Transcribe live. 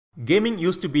Gaming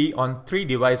used to be on three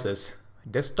devices: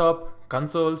 desktop,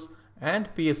 consoles, and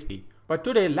PSP. But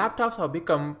today laptops have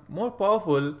become more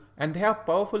powerful and they have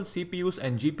powerful CPUs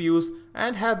and GPUs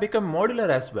and have become modular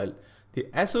as well. The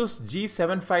Asus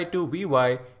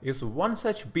G752VY is one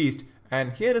such beast,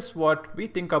 and here is what we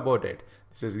think about it.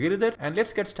 This is Giridhar and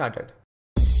let's get started.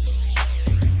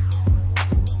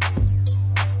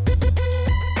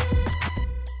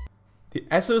 The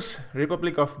Asus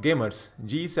Republic of Gamers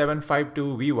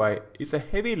G752VY is a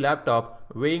heavy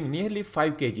laptop weighing nearly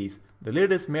 5 kgs. The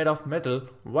lid is made of metal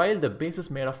while the base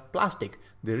is made of plastic.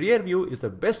 The rear view is the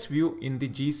best view in the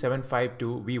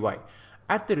G752VY.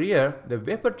 At the rear, the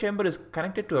vapor chamber is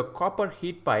connected to a copper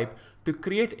heat pipe to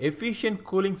create efficient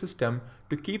cooling system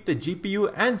to keep the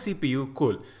GPU and CPU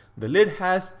cool. The lid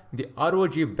has the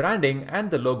RoG branding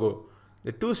and the logo.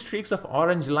 The two streaks of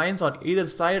orange lines on either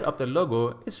side of the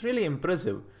logo is really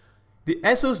impressive. The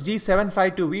Asus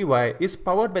G752VY is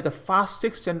powered by the fast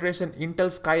 6th generation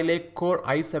Intel Skylake Core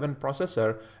i7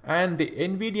 processor, and the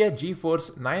NVIDIA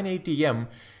GeForce 980M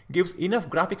gives enough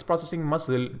graphics processing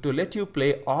muscle to let you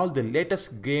play all the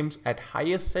latest games at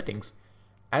highest settings.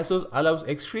 Asus allows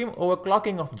extreme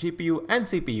overclocking of GPU and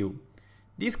CPU.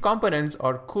 These components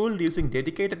are cooled using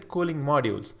dedicated cooling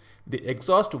modules. The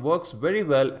exhaust works very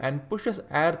well and pushes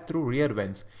air through rear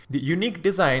vents. The unique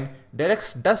design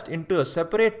directs dust into a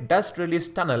separate dust release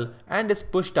tunnel and is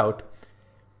pushed out.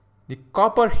 The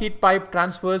copper heat pipe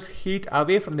transfers heat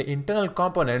away from the internal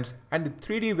components, and the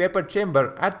 3D vapor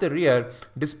chamber at the rear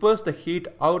disperses the heat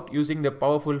out using the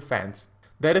powerful fans.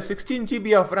 There is 16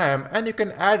 GB of RAM, and you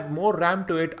can add more RAM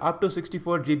to it up to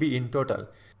 64 GB in total.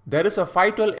 There is a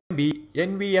 512 MB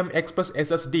NVMe Express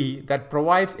SSD that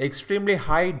provides extremely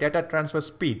high data transfer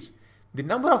speeds. The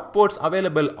number of ports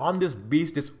available on this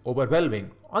beast is overwhelming.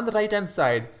 On the right hand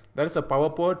side, there is a power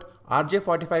port,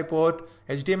 RJ45 port,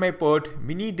 HDMI port,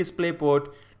 mini display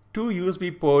port, two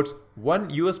USB ports, one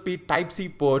USB Type-C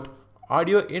port,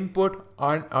 audio input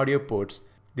and audio ports.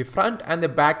 The front and the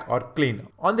back are clean.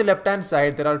 On the left hand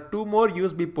side, there are two more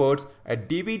USB ports, a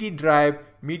DVD drive,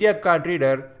 media card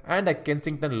reader, and a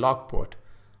Kensington lock port.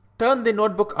 Turn the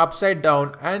notebook upside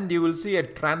down and you will see a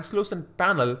translucent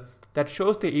panel that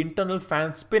shows the internal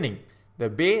fan spinning. The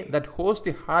bay that hosts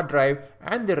the hard drive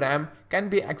and the RAM can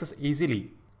be accessed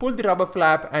easily. Pull the rubber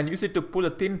flap and use it to pull the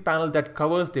thin panel that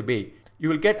covers the bay. You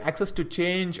will get access to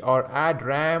change or add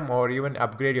RAM or even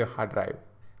upgrade your hard drive.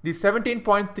 The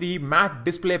 17.3 matte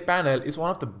display panel is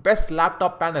one of the best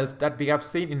laptop panels that we have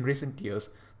seen in recent years.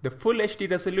 The Full HD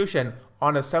resolution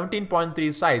on a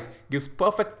 17.3 size gives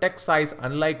perfect text size,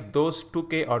 unlike those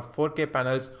 2K or 4K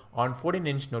panels on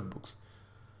 14-inch notebooks.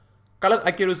 Color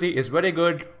accuracy is very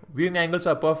good, viewing angles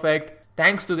are perfect.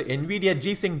 Thanks to the NVIDIA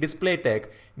G-Sync display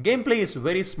tech, gameplay is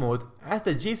very smooth as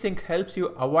the G-Sync helps you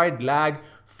avoid lag,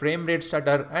 frame rate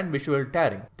stutter and visual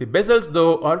tearing. The bezels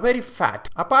though are very fat.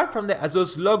 Apart from the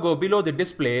Asus logo below the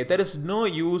display, there is no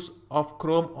use of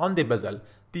chrome on the bezel.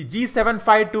 The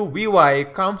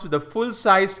G752VY comes with a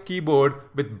full-sized keyboard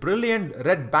with brilliant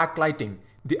red backlighting.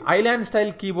 The island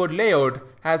style keyboard layout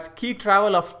has key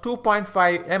travel of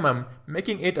 2.5 mm,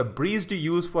 making it a breeze to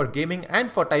use for gaming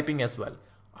and for typing as well.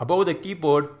 Above the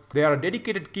keyboard, there are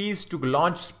dedicated keys to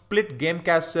launch Split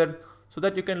Gamecaster so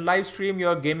that you can live stream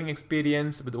your gaming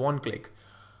experience with one click.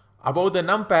 Above the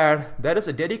numpad, there is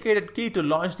a dedicated key to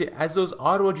launch the Asus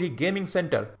RoG Gaming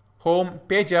Center. Home,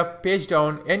 page up, page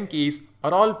down, N keys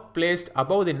are all placed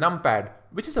above the numpad,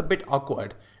 which is a bit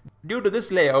awkward. Due to this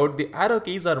layout, the arrow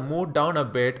keys are moved down a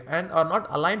bit and are not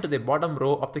aligned to the bottom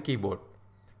row of the keyboard.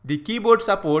 The keyboard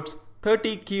supports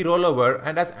 30 key rollover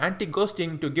and has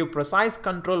anti-ghosting to give precise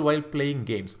control while playing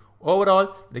games.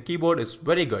 Overall, the keyboard is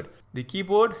very good. The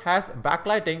keyboard has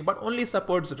backlighting but only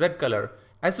supports red color.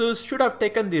 Asus should have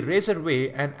taken the Razer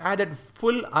way and added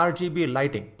full RGB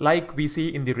lighting like we see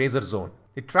in the Razer Zone.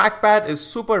 The trackpad is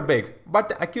super big, but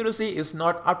the accuracy is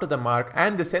not up to the mark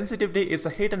and the sensitivity is a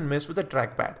hit and miss with the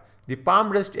trackpad. The palm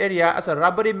rest area has a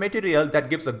rubbery material that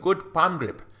gives a good palm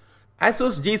grip.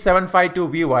 Asus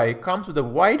G752VY comes with a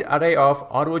wide array of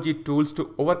RoG tools to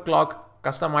overclock,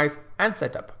 customize and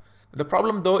set up. The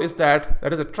problem though is that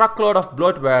there is a truckload of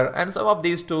bloatware and some of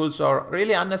these tools are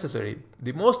really unnecessary.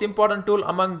 The most important tool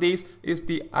among these is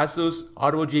the Asus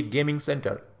RoG Gaming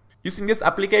Center. Using this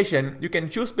application, you can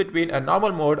choose between a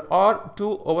normal mode or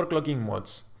two overclocking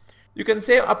modes. You can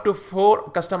save up to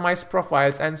 4 customized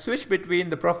profiles and switch between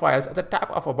the profiles at the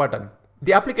tap of a button.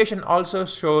 The application also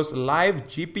shows live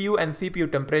GPU and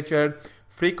CPU temperature,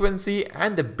 frequency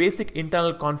and the basic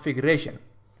internal configuration.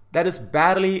 There is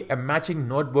barely a matching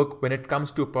notebook when it comes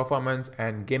to performance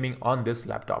and gaming on this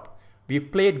laptop. We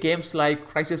played games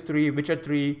like Crysis 3, Witcher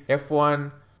 3,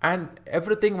 F1, and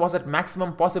everything was at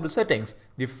maximum possible settings.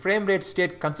 The frame rate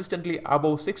stayed consistently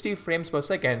above 60 frames per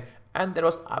second and there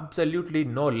was absolutely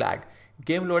no lag.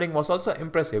 Game loading was also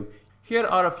impressive. Here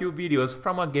are a few videos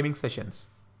from our gaming sessions.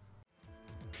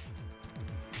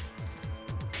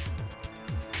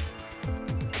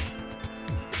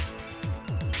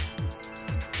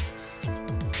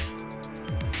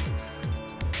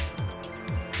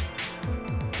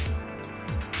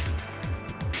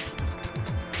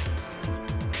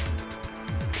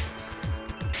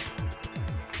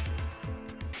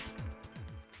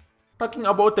 Talking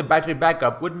about the battery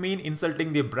backup would mean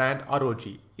insulting the brand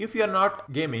RoG. If you are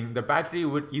not gaming, the battery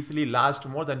would easily last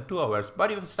more than 2 hours,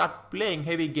 but if you start playing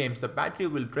heavy games, the battery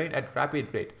will drain at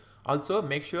rapid rate. Also,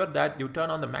 make sure that you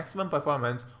turn on the maximum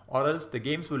performance or else the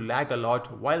games will lag a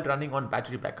lot while running on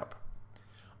battery backup.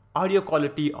 Audio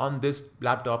quality on this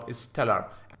laptop is stellar.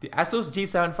 The Asus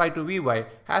G752VY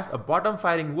has a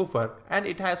bottom-firing woofer and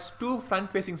it has 2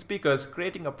 front-facing speakers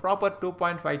creating a proper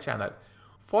 2.5 channel.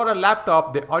 For a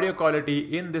laptop, the audio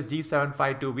quality in this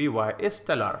G752VY is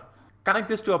stellar. Connect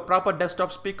this to a proper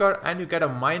desktop speaker and you get a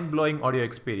mind-blowing audio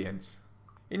experience.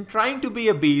 In trying to be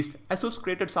a beast, Asus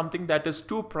created something that is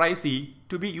too pricey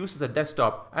to be used as a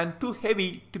desktop and too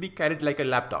heavy to be carried like a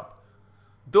laptop.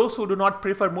 Those who do not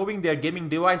prefer moving their gaming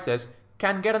devices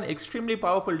can get an extremely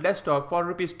powerful desktop for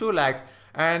Rs 2 lakh,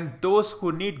 and those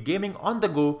who need gaming on the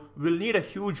go will need a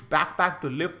huge backpack to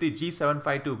lift the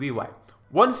G752VY.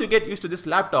 Once you get used to this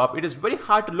laptop, it is very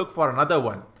hard to look for another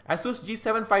one. Asus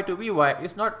G752VY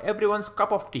is not everyone's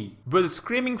cup of tea. With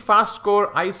screaming fast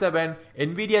core i7,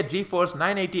 Nvidia GeForce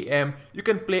 980M, you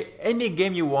can play any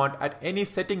game you want at any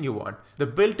setting you want. The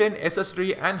built-in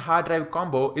SSD and hard drive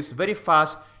combo is very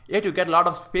fast, yet you get a lot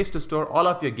of space to store all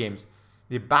of your games.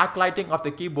 The backlighting of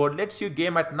the keyboard lets you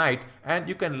game at night and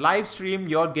you can live stream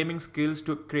your gaming skills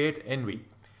to create envy.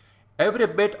 Every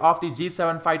bit of the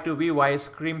G752VY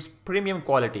screams premium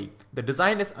quality. The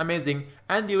design is amazing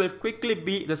and you will quickly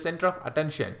be the center of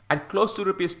attention. At close to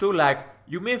Rs 2 lakh,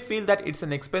 you may feel that it's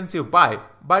an expensive buy,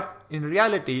 but in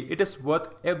reality it is worth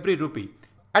every rupee.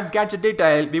 At Gadget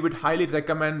Detail, we would highly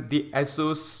recommend the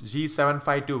Asus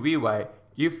G752VY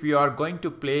if you are going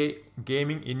to play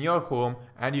gaming in your home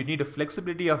and you need a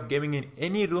flexibility of gaming in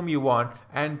any room you want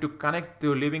and to connect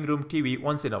to living room TV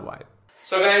once in a while.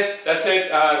 So guys, that's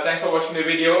it. Thanks for watching the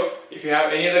video. If you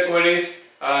have any other queries,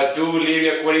 do leave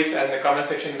your queries in the comment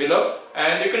section below.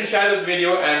 And you can share this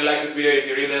video and like this video if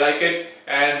you really like it.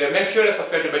 And make sure to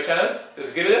subscribe to my channel. This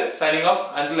is Giridhar signing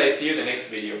off until I see you in the next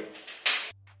video.